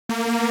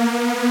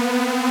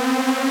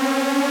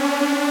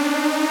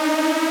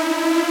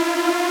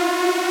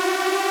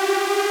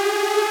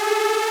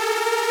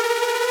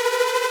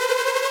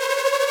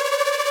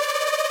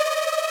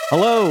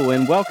Hello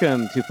and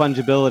welcome to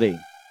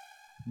Fungibility.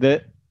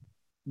 The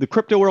the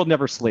crypto world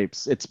never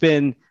sleeps. It's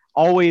been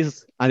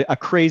always a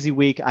crazy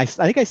week. I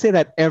think I say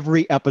that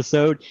every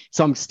episode,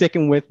 so I'm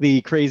sticking with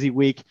the crazy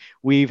week.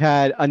 We've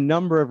had a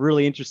number of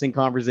really interesting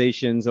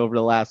conversations over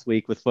the last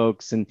week with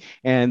folks, and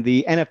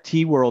the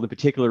NFT world in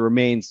particular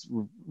remains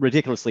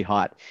ridiculously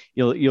hot.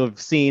 You'll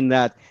have seen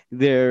that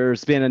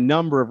there's been a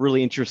number of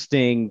really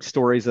interesting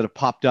stories that have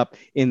popped up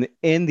in the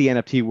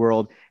NFT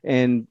world,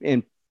 and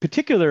in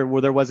particular,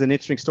 where there was an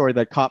interesting story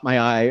that caught my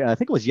eye, I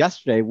think it was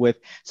yesterday, with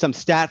some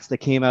stats that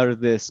came out of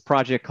this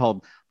project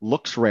called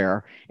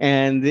LooksRare.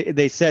 And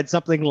they said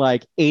something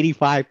like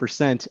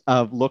 85%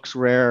 of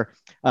LooksRare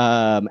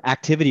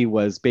activity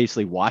was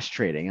basically wash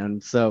trading.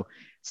 And so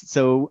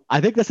I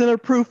think that's another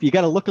proof. You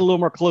got to look a little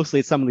more closely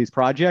at some of these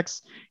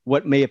projects.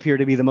 What may appear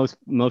to be the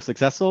most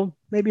successful,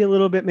 maybe a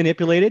little bit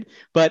manipulated,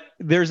 but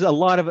there's a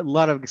lot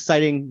of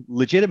exciting,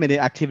 legitimate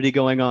activity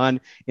going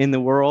on in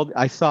the world.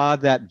 I saw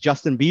that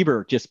Justin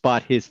Bieber just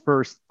bought his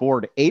first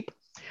Bored Ape.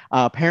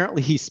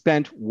 Apparently, he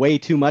spent way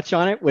too much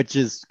on it, which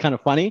is kind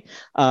of funny.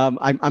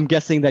 I'm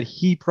guessing that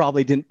he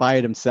probably didn't buy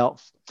it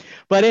himself.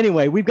 But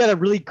anyway, we've got a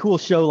really cool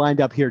show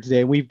lined up here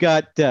today. We've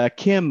got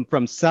Kim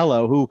from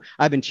Celo, who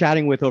I've been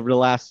chatting with over the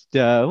last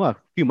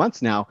few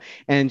months now,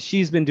 and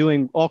she's been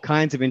doing all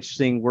kinds of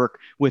interesting work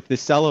with the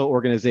Celo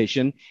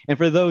organization. And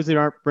for those that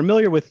aren't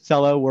familiar with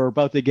Celo, we're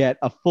about to get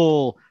a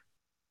full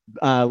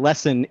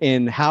lesson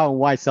in how and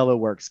why Celo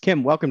works.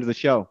 Kim, welcome to the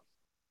show.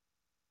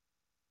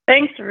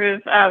 Thanks,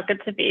 Ruth.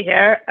 Good to be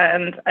here,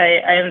 and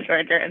I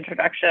enjoyed your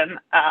introduction.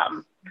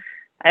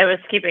 I was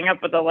keeping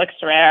up with the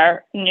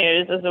LooksRare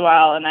news as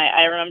well, and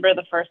I remember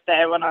the first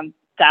day I went on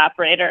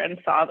DappRadar and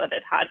saw that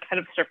it had kind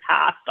of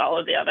surpassed all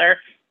of the other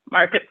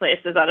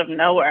marketplaces out of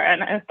nowhere,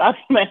 and I thought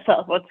to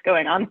myself, what's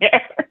going on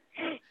here?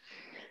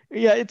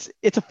 Yeah,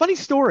 it's a funny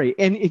story.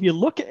 And if you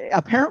look,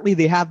 apparently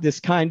they have this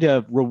kind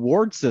of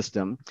reward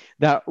system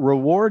that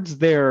rewards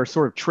their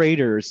sort of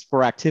traders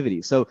for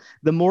activity. So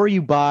the more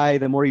you buy,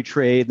 the more you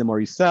trade, the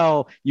more you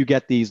sell, you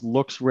get these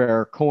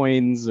LooksRare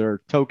coins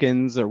or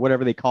tokens or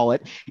whatever they call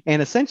it.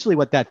 And essentially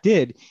what that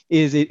did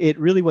is it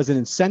really was an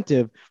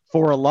incentive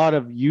for a lot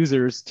of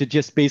users to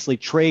just basically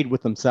trade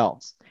with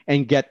themselves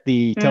and get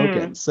the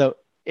tokens. So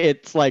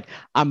it's like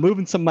I'm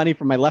moving some money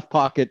from my left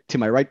pocket to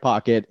my right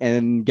pocket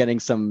and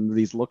getting some of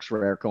these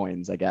LooksRare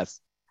coins, I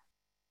guess.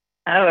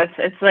 Oh,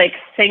 it's like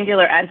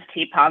singular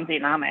entity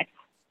Ponzi-nomics.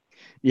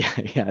 Yeah.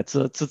 It's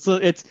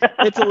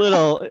a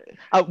little.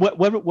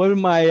 What would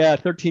my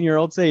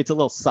 13-year-old say? It's a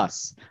little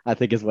sus, I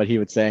think, is what he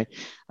would say. It's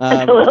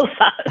a little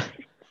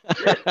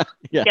sus.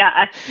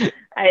 Yeah.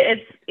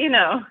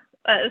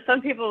 It's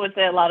some people would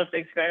say a lot of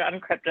things going on in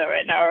crypto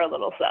right now are a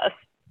little sus.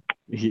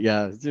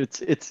 Yeah,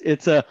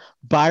 it's a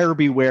buyer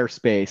beware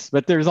space,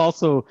 but there's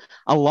also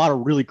a lot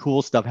of really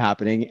cool stuff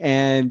happening.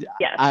 And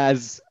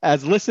yes,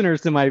 as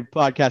listeners to my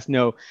podcast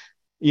know,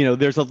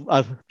 there's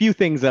a few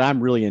things that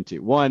I'm really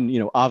into. One,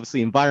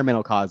 obviously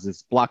environmental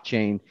causes,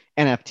 blockchain,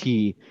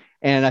 NFT,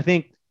 and I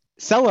think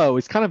Celo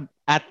is kind of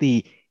at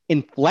the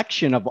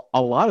inflection of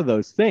a lot of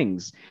those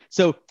things.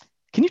 So,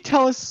 can you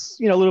tell us,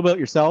 a little bit about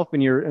yourself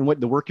and what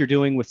the work you're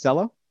doing with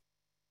Celo?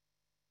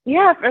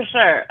 Yeah, for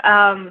sure.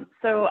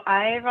 So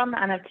I run the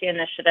NFT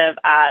initiative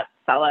at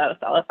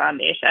Celo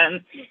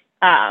Foundation.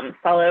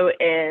 Celo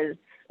is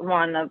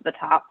one of the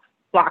top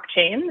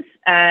blockchains,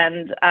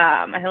 and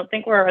I don't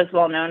think we're as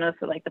well known as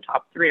like the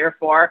top 3 or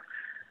 4,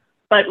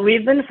 but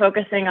we've been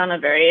focusing on a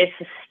very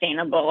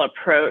sustainable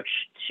approach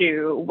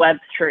to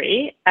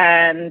Web3,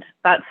 and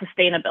that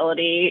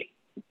sustainability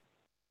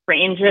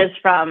ranges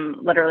from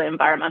literally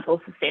environmental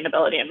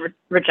sustainability and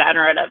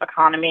regenerative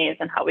economies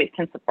and how we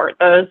can support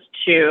those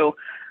to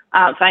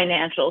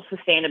financial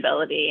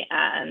sustainability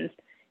and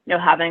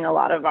having a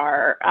lot of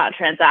our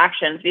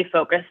transactions be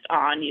focused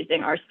on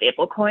using our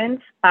stable coins,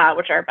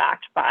 which are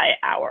backed by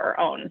our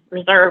own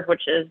reserve,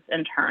 which is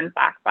in turn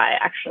backed by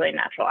actually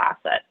natural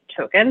asset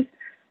tokens.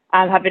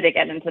 I'm happy to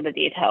get into the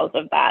details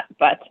of that,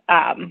 but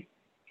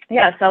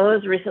Celo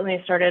has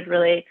recently started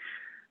really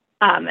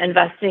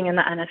investing in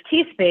the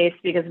NFT space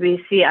because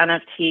we see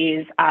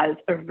NFTs as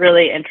a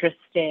really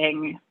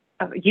interesting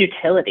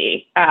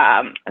utility,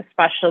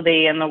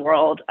 especially in the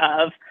world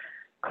of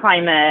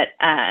climate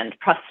and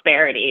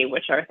prosperity,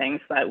 which are things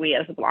that we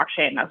as a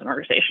blockchain, as an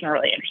organization, are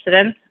really interested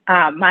in.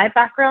 My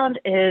background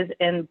is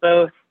in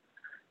both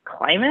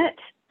climate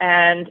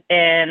and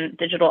in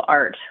digital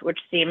art, which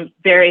seem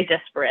very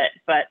disparate,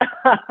 but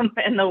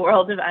in the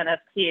world of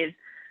NFTs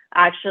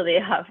actually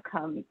has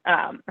come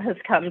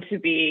to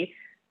be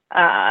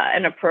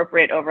an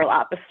appropriate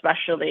overlap,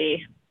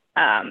 especially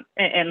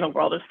in the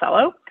world of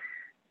Celo.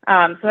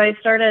 So I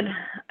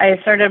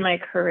started my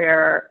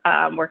career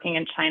working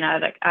in China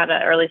at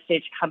an early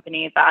stage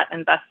company that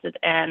invested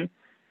in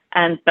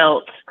and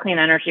built clean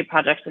energy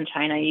projects in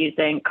China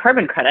using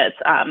carbon credits.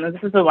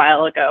 This was a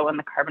while ago when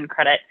the carbon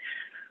credit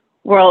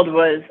world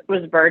was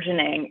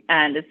burgeoning,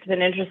 and it's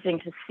been interesting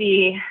to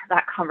see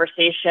that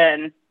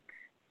conversation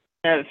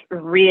of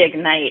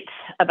reignite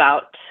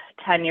about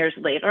 10 years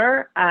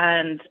later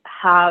and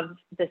have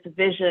this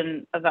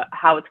vision of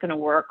how it's going to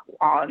work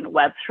on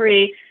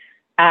Web3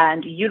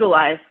 and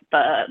utilize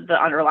the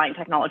underlying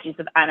technologies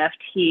of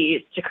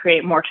NFTs to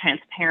create more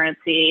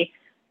transparency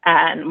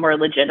and more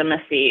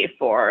legitimacy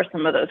for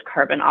some of those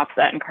carbon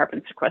offset and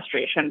carbon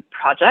sequestration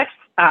projects.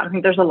 I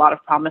think there's a lot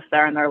of promise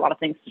there, and there are a lot of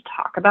things to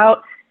talk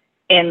about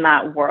in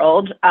that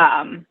world.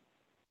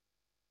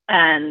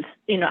 And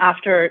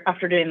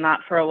after doing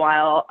that for a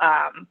while,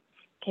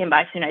 came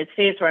back to the United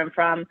States, where I'm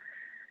from,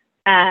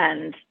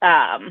 and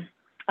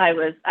I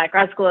was at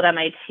grad school at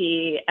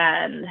MIT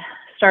and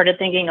started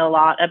thinking a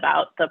lot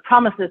about the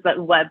promises that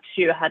Web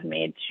 2 had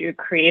made to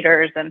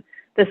creators, and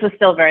this was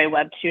still very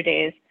Web 2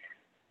 days.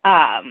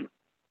 And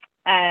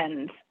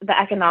the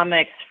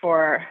economics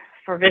for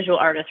visual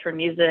artists, for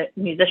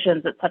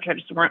musicians, et cetera,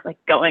 just weren't like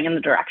going in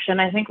the direction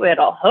I think we had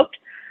all hoped.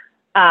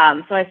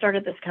 So I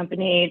started this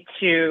company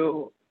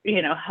to,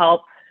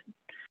 help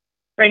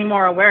bring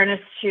more awareness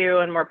to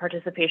and more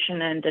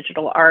participation in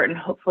digital art, and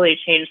hopefully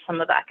change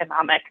some of the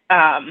economic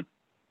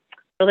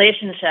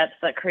relationships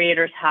that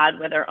creators had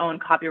with their own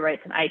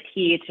copyrights and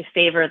IP to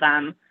favor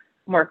them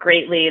more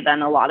greatly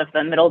than a lot of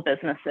the middle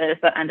businesses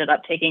that ended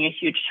up taking a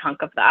huge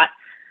chunk of that.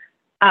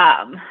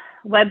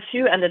 Web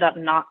 2 ended up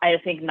not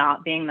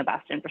being the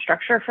best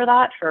infrastructure for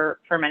that for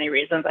many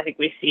reasons. I think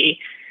we see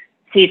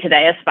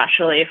today,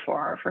 especially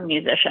for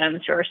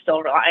musicians who are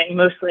still relying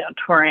mostly on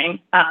touring,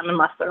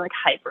 unless they're like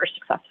hyper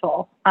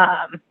successful,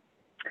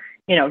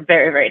 very,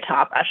 very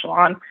top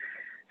echelon.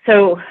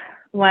 So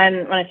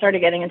when I started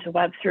getting into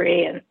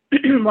Web3,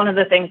 and one of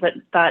the things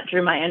that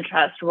drew my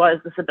interest was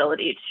this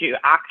ability to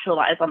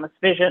actualize on this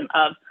vision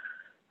of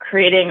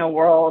creating a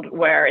world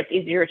where it's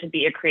easier to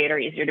be a creator,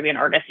 easier to be an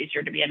artist,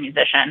 easier to be a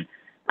musician,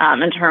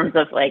 in terms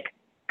of like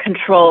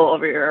control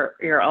over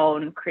your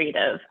own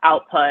creative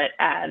output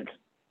and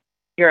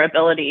your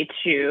ability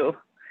to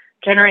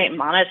generate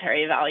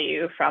monetary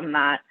value from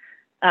that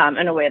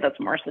in a way that's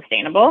more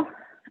sustainable.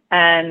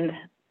 And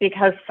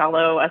because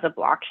Celo as a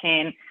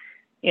blockchain,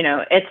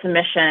 its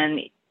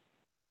mission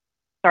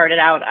started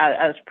out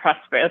as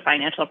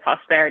financial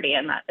prosperity,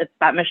 and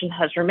that mission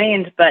has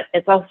remained, but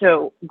it's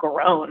also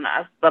grown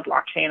as the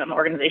blockchain and the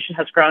organization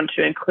has grown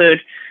to include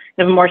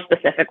more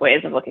specific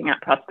ways of looking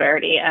at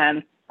prosperity.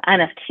 And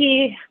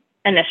NFT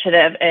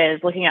initiative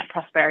is looking at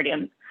prosperity,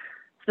 and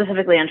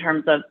specifically in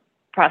terms of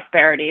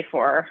prosperity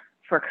for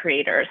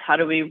creators. How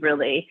do we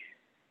really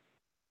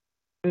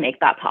make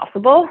that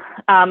possible?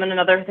 And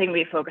another thing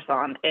we focus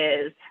on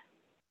is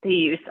the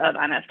use of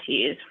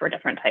NFTs for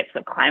different types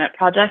of climate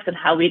projects, and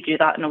how we do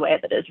that in a way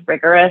that is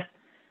rigorous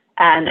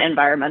and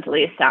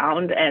environmentally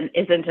sound and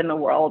isn't in the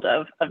world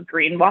of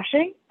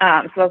greenwashing.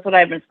 So that's what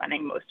I've been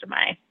spending most of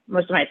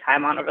my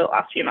time on over the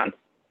last few months.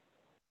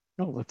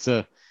 Oh, that's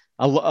a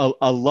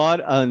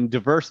lot on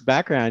diverse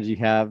backgrounds you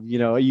have.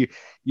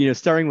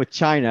 Starting with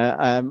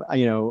China.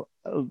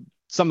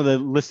 Some of the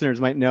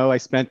listeners might know I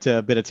spent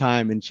a bit of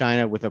time in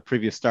China with a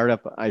previous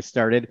startup I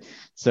started.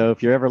 So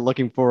if you're ever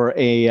looking for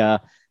a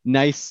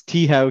nice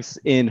tea house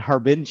in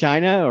Harbin,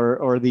 China,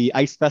 or the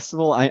ice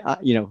festival,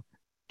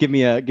 give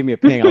me a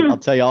ping. I'll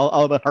tell you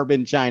all about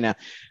Harbin, China.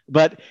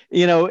 But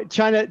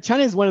China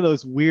is one of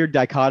those weird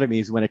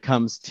dichotomies when it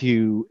comes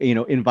to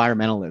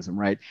environmentalism,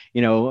 right?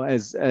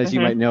 As you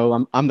might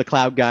know, I'm the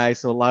cloud guy,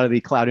 so a lot of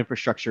the cloud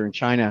infrastructure in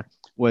China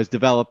was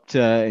developed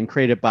and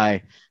created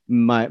by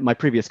my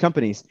previous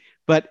companies.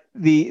 But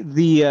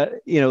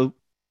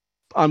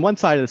on one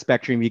side of the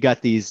spectrum, you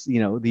got these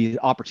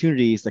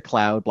opportunities, the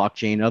cloud,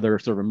 blockchain, other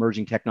sort of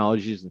emerging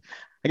technologies.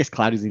 I guess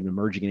cloud isn't even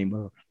emerging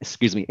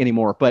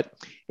anymore. But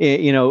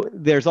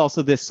there's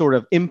also this sort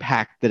of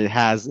impact that it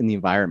has in the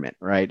environment,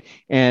 right?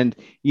 And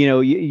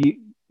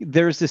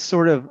there's this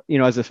sort of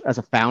as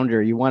a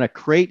founder, you want to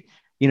create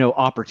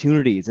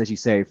opportunities, as you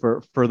say,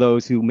 for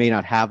those who may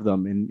not have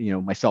them,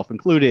 and myself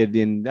included,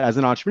 as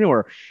an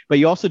entrepreneur. But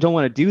you also don't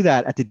want to do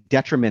that at the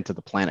detriment of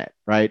the planet,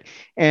 right?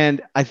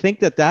 And I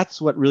think that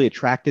that's what really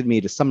attracted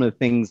me to some of the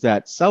things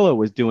that Celo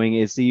was doing.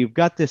 Is that you've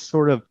got this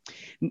sort of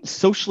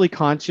socially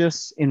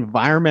conscious,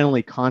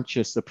 environmentally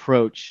conscious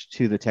approach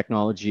to the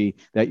technology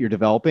that you're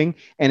developing,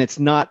 and it's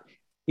not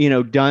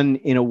done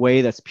in a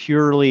way that's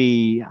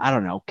purely, I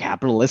don't know,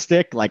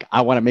 capitalistic. Like,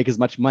 I want to make as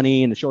much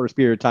money in the shortest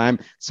period of time,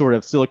 sort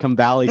of Silicon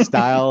Valley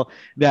style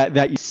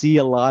that you see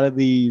a lot of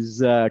these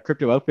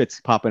crypto outfits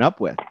popping up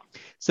with.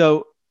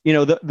 So,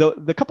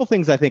 the couple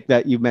things I think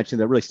that you've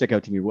mentioned that really stick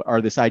out to me are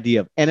this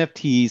idea of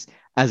NFTs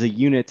as a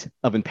unit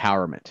of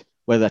empowerment,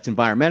 whether that's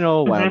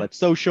environmental, whether that's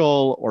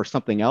social, or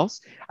something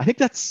else. I think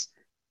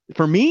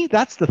for me,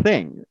 that's the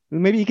thing.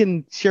 Maybe you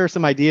can share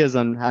some ideas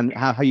on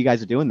how you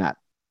guys are doing that.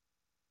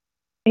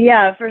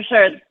 Yeah, for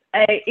sure.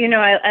 I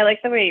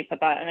like the way you put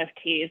that,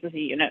 NFTs as a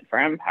unit for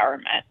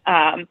empowerment.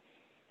 I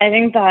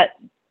think that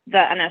the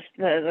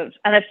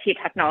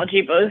NFT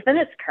technology, both in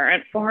its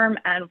current form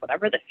and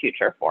whatever the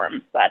future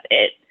forms that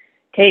it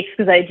takes,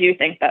 because I do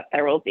think that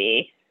there will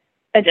be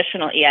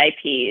additional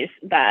EIPs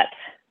that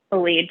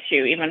will lead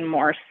to even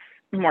more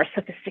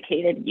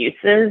sophisticated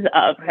uses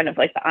of kind of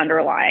like the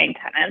underlying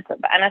tenets of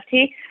the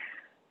NFT.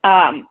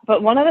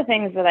 But one of the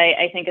things that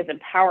I think is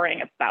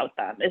empowering about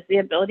them is the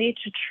ability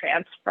to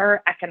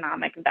transfer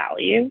economic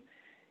value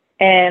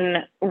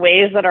in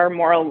ways that are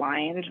more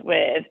aligned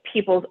with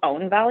people's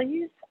own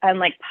values, and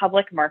like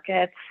public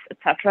markets, et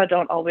cetera,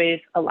 don't always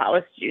allow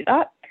us to do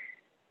that.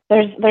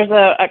 There's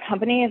a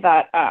company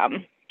that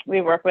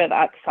we work with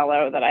at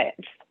Celo that I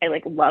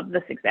like love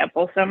this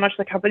example so much.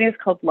 The company is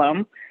called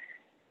Loam,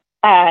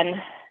 and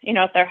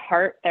at their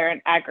heart they're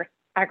an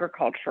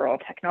agricultural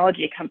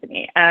technology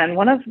company. And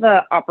one of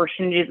the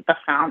opportunities that the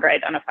founder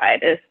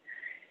identified is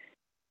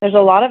there's a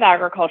lot of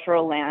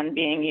agricultural land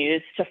being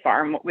used to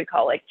farm what we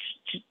call like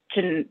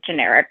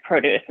generic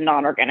produce,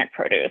 non-organic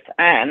produce.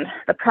 And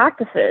the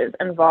practices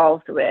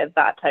involved with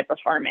that type of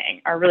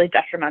farming are really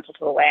detrimental to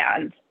the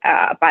land,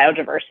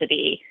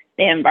 biodiversity,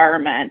 the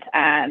environment,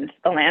 and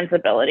the land's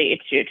ability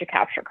to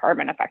capture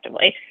carbon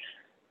effectively.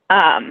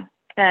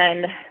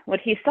 And what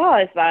he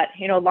saw is that,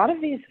 a lot of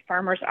these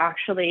farmers are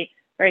actually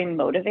very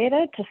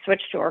motivated to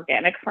switch to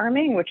organic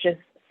farming, which is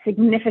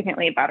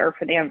significantly better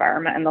for the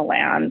environment and the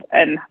land,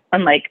 and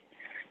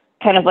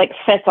kind of like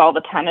fits all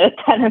the tenets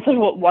of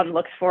what one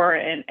looks for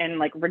in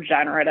like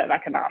regenerative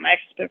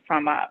economics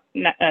from a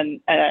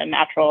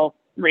natural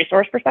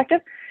resource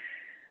perspective.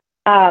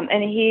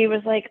 And he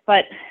was like,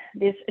 but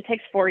it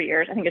takes 4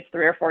 years. I think it's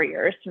 3 or 4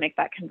 years to make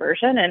that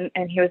conversion.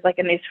 And he was like,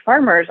 and these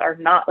farmers are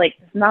not like,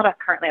 it's not a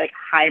currently like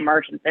high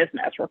margin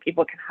business where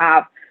people can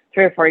have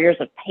 3 or 4 years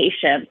of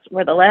patience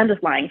where the land is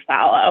lying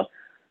fallow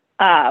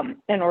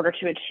in order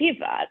to achieve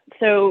that.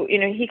 So,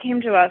 he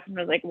came to us and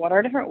was like, what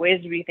are different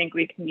ways do we think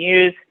we can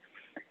use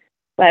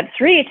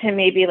Web3 to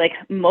maybe like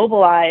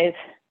mobilize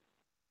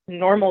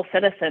normal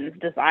citizens'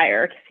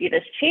 desire to see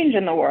this change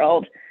in the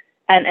world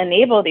and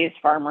enable these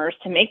farmers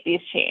to make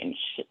these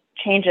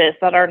changes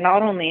that are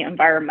not only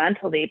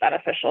environmentally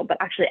beneficial, but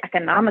actually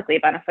economically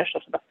beneficial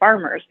to the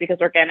farmers, because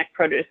organic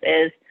produce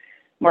is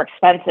more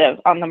expensive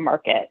on the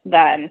market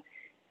than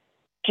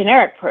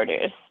generic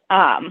produce.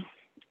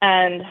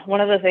 And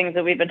one of the things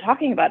that we've been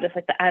talking about is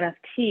like the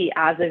NFT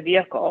as a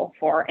vehicle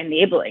for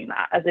enabling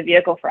that, as a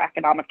vehicle for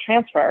economic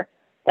transfer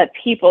that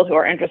people who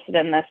are interested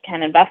in this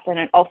can invest in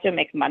and also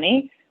make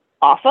money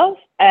off of.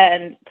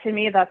 And to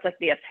me, that's like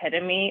the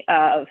epitome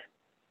of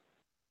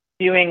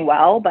doing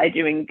well by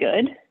doing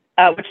good,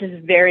 which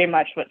is very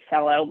much what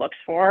Celo looks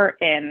for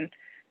in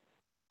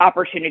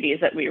opportunities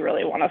that we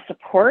really want to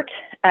support,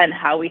 and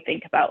how we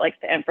think about like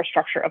the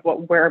infrastructure of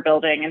what we're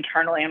building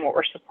internally and what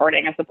we're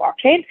supporting as a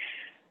blockchain.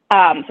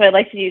 So I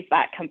like to use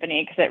that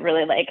company because it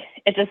really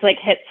it just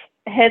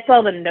hits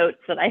all the notes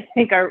that I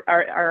think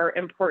are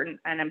important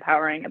and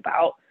empowering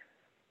about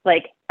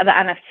like the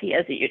NFT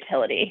as a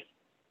utility.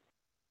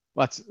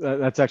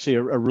 That's actually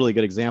a really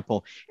good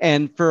example.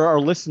 And for our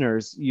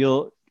listeners,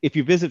 if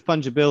you visit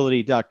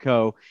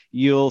fungibility.co,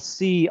 you'll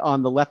see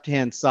on the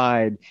left-hand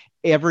side,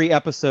 every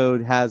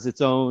episode has its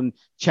own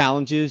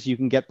challenges. You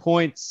can get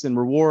points and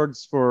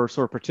rewards for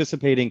sort of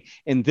participating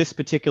in this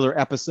particular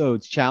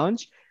episode's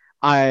challenge.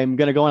 I'm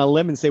going to go on a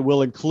limb and say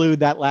we'll include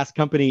that last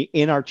company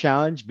in our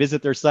challenge.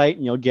 Visit their site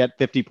and you'll get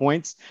 50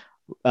 points.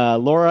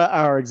 Laura,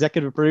 our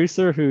executive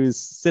producer, who's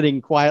sitting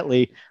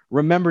quietly,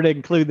 remember to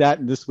include that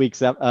in this week's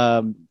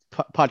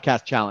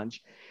podcast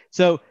challenge.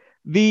 So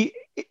the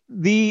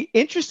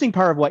interesting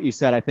part of what you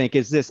said, I think,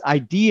 is this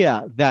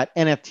idea that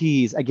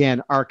NFTs,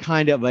 again, are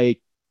kind of a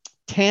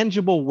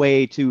tangible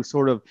way to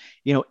sort of,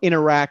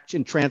 interact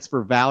and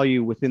transfer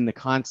value within the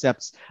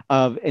concepts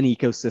of an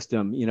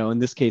ecosystem, in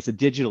this case, a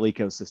digital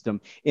ecosystem,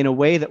 in a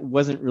way that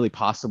wasn't really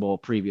possible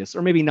previous,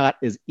 or maybe not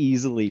as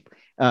easily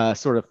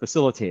sort of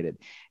facilitated.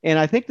 And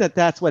I think that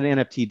that's what an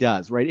NFT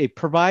does, right? It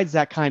provides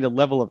that kind of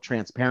level of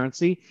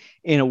transparency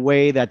in a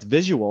way that's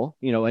visual.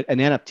 An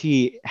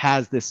NFT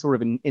has this sort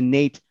of an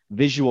innate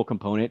visual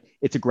component.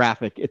 It's a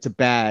graphic, it's a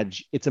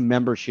badge, it's a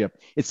membership,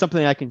 it's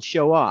something I can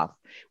show off.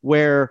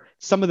 Where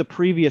some of the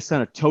previous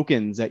kind of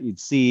tokens that you'd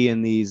see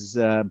in these,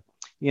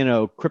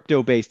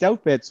 crypto-based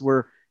outfits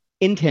were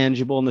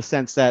intangible in the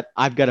sense that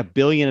I've got 1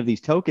 billion of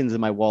these tokens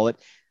in my wallet,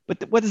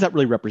 but what does that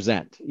really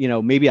represent?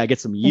 Maybe I get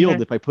some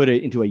yield if I put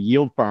it into a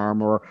yield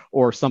farm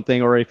or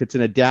something, or if it's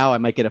in a DAO, I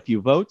might get a few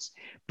votes.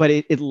 But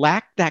it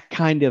lacked that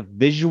kind of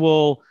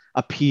visual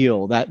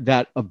appeal,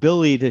 that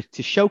ability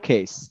to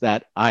showcase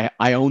that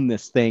I own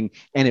this thing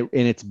and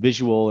it's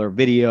visual or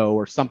video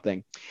or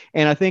something.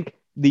 And I think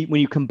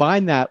when you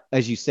combine that,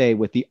 as you say,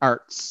 with the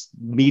arts,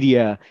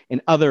 media,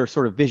 and other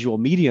sort of visual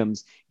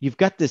mediums, you've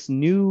got this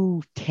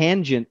new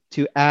tangent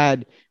to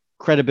add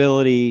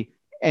credibility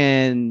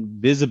and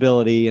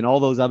visibility and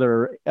all those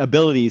other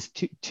abilities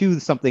to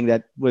something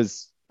that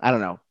was, I don't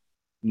know,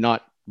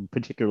 not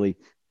particularly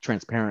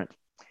transparent.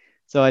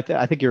 So I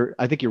think you're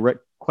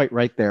quite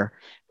right there.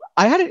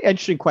 I had an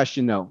interesting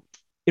question though,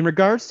 in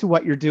regards to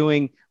what you're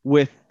doing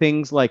with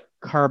things like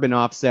carbon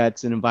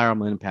offsets and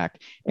environmental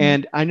impact.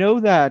 And I know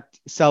that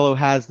Celo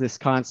has this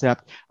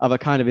concept of a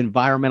kind of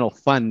environmental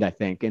fund, I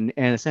think, and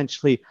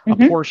essentially a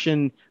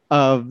portion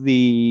of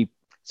the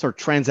sort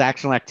of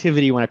transactional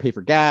activity when I pay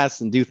for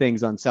gas and do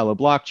things on Celo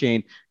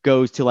blockchain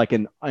goes to like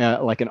an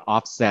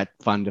offset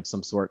fund of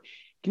some sort.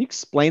 Can you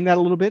explain that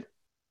a little bit?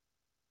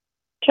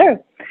 Sure.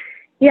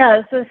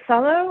 Yeah, so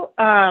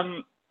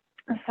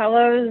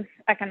Celo's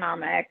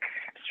economic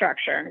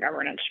structure and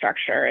governance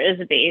structure is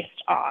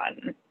based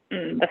on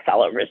the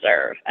Celo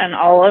Reserve and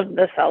all of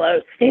the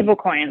Celo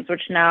stablecoins,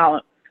 which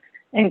now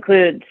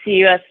include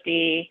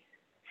CUSD,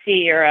 C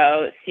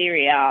Euro, C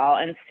Real,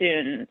 and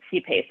soon C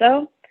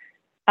Peso,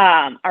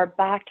 are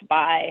backed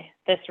by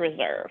this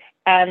reserve.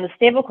 And the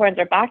stablecoins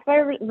are backed by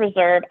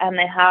reserve, and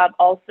they have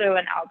also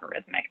an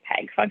algorithmic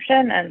peg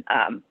function. And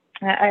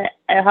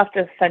I'll have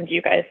to send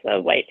you guys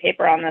the white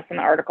paper on this and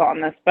the article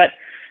on this. But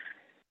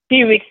a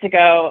few weeks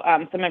ago,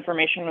 some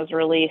information was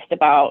released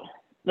about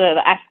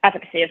the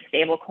efficacy of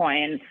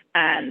stablecoins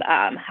and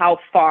how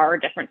far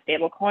different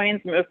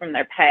stablecoins move from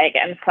their peg.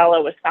 And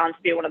Celo was found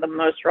to be one of the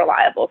most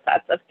reliable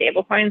sets of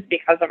stablecoins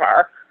because of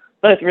our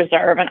both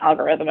reserve and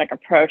algorithmic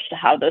approach to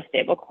how those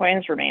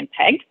stablecoins remain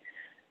pegged.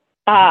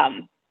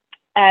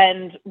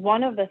 And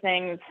one of the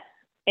things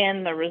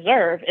in the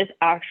reserve is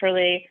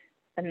actually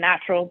the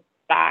natural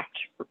backed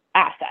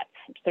assets.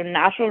 So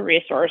natural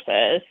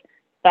resources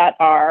that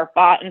are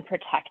bought and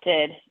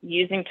protected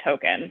using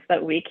tokens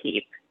that we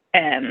keep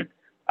in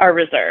our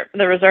reserve.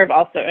 The reserve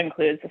also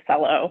includes the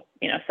Celo,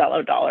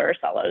 Celo dollar,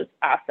 Celo's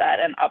asset,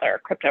 and other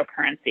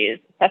cryptocurrencies,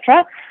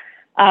 etc.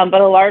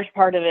 But a large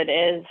part of it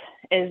is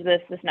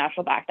this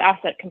natural backed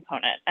asset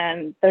component.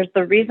 And there's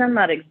the reason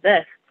that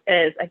exists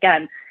is,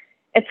 again,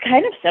 it's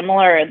kind of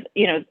similar.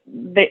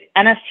 The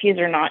NFTs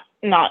are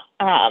not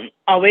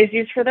always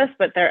used for this,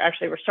 but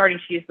we're starting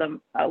to use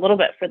them a little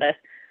bit for this.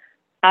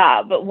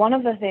 But one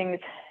of the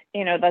things,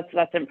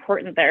 that's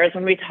important there is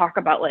when we talk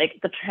about like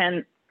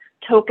the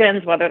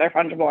tokens, whether they're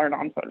fungible or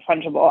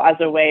non-fungible, as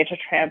a way to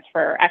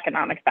transfer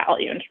economic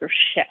value and sort of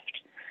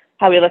shift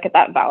how we look at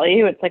that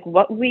value. It's like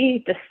what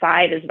we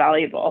decide is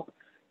valuable,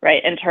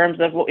 right? In terms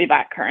of what we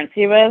back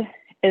currency with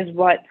is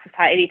what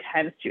society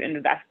tends to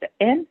invest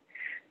in.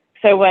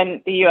 So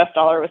when the US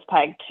dollar was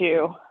pegged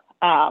to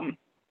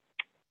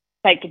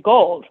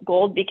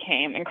gold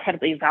became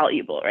incredibly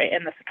valuable, right,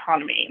 in this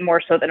economy,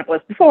 more so than it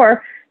was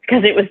before,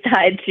 because it was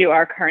tied to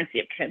our currency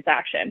of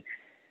transaction.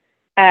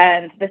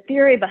 And the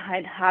theory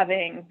behind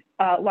having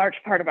a large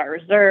part of our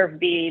reserve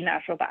be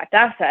natural backed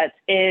assets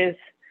is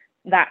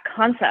that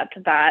concept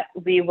that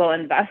we will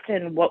invest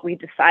in what we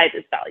decide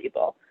is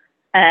valuable.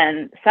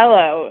 And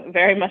Celo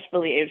very much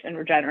believes in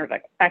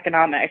regenerative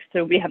economics.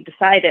 So we have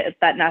decided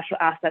that natural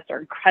assets are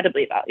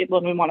incredibly valuable,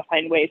 and we want to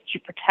find ways to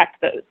protect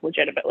those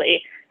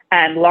legitimately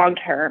and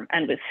long-term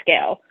and with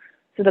scale.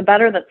 So the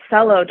better that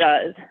Celo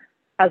does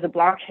as a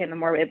blockchain, the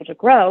more we're able to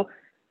grow,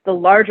 the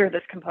larger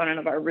this component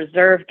of our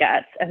reserve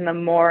gets and the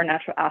more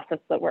natural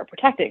assets that we're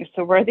protecting.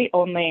 So we're the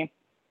only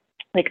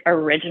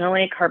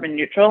originally carbon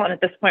neutral, and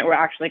at this point we're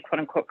actually quote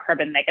unquote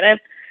carbon negative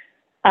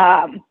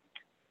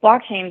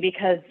blockchain,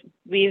 because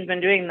we've been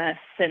doing this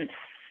since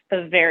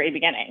the very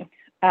beginning.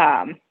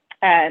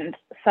 And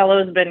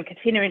Celo has been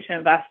continuing to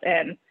invest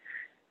in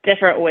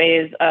different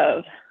ways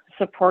of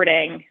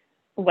supporting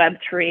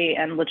Web3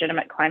 and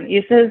legitimate climate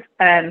uses.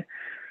 And a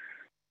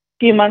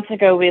few months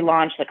ago, we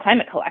launched the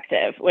Climate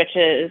Collective, which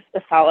is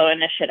the Celo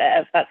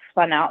initiative that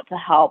spun out to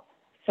help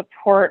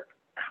support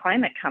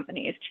climate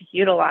companies to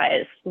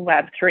utilize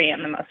Web3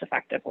 in the most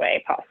effective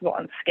way possible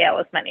and scale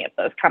as many of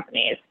those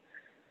companies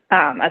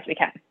as we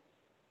can.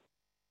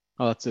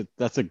 Oh,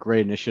 that's a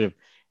great initiative,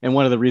 and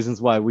one of the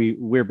reasons why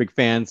we're big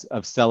fans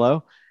of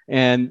Celo.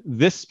 And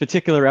this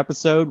particular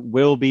episode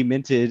will be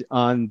minted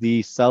on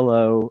the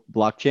Celo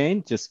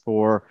blockchain, just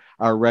for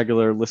our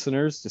regular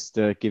listeners, just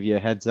to give you a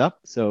heads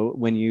up. So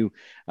when you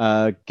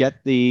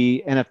get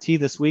the NFT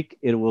this week,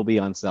 it will be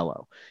on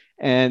Celo.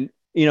 And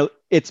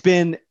it's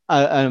been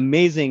an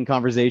amazing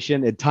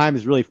conversation, and time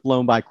has really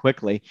flown by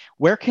quickly.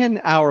 Where can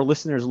our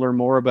listeners learn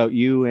more about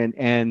you and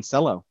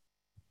Celo?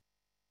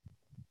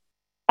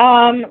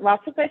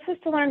 Lots of places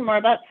to learn more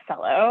about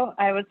Celo.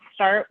 I would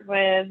start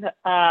with,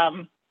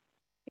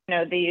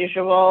 the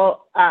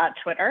usual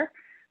Twitter,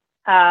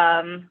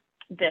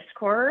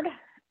 Discord,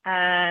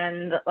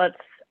 and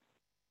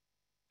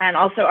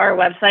also our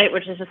website,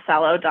 which is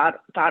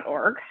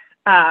celo.org.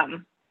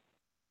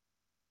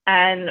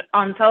 And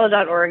on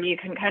celo.org, you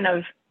can kind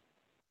of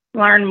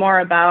learn more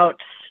about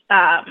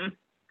the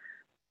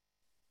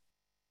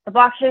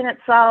blockchain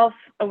itself.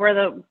 We're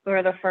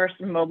the first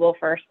mobile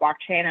first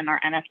blockchain, and our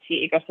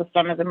NFT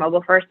ecosystem is a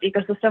mobile first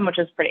ecosystem, which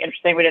is pretty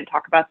interesting. We didn't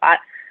talk about that.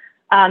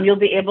 You'll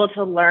be able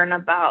to learn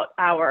about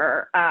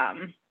our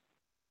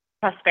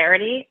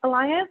Prosperity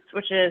Alliance,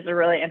 which is a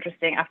really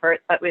interesting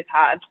effort that we've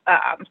had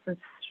since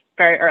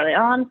very early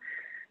on,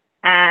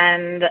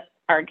 and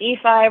our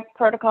DeFi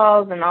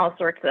protocols and all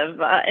sorts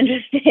of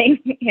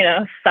interesting,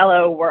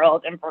 Celo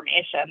world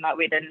information that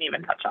we didn't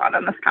even touch on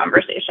in this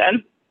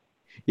conversation.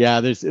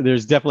 Yeah,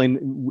 there's definitely,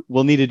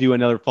 we'll need to do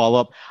another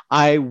follow-up.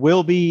 I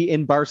will be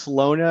in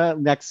Barcelona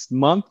next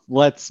month.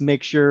 Let's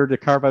make sure to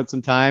carve out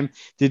some time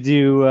to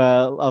do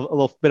a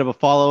little bit of a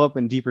follow-up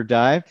and deeper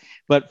dive.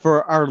 But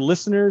for our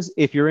listeners,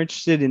 if you're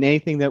interested in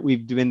anything that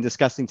we've been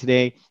discussing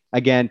today,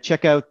 again,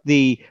 check out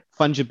the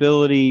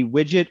fungibility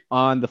widget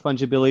on the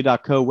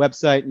fungibility.co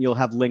website, and you'll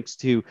have links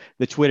to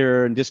the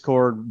Twitter and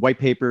Discord white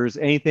papers,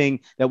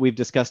 anything that we've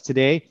discussed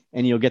today,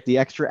 and you'll get the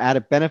extra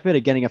added benefit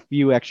of getting a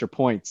few extra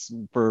points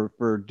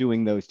for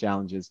doing those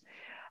challenges.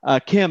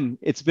 Kim,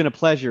 it's been a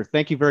pleasure.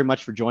 Thank you very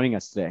much for joining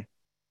us today.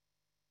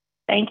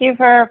 Thank you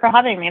for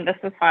having me. This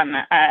was fun.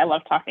 I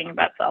love talking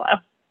about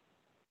Celo.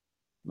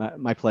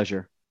 My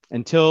pleasure.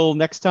 Until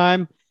next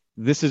time,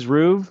 this is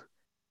Ruve,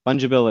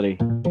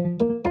 Fungibility.